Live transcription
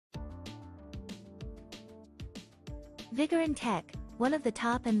Vigorun Tech, one of the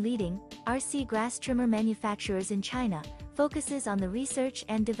top and leading RC grass trimmer manufacturers in China, focuses on the research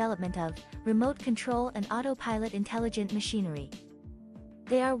and development of remote control and autopilot intelligent machinery.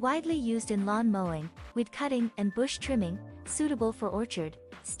 They are widely used in lawn mowing, weed cutting and bush trimming, suitable for orchard,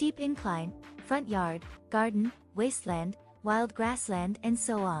 steep incline, front yard, garden, wasteland, wild grassland and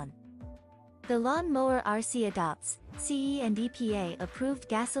so on. The lawn mower RC adopts CE and EPA approved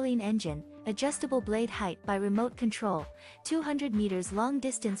gasoline engine, adjustable blade height by remote control, 200 meters long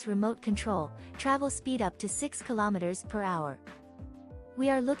distance remote control, travel speed up to 6 kilometers per hour. We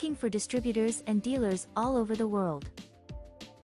are looking for distributors and dealers all over the world.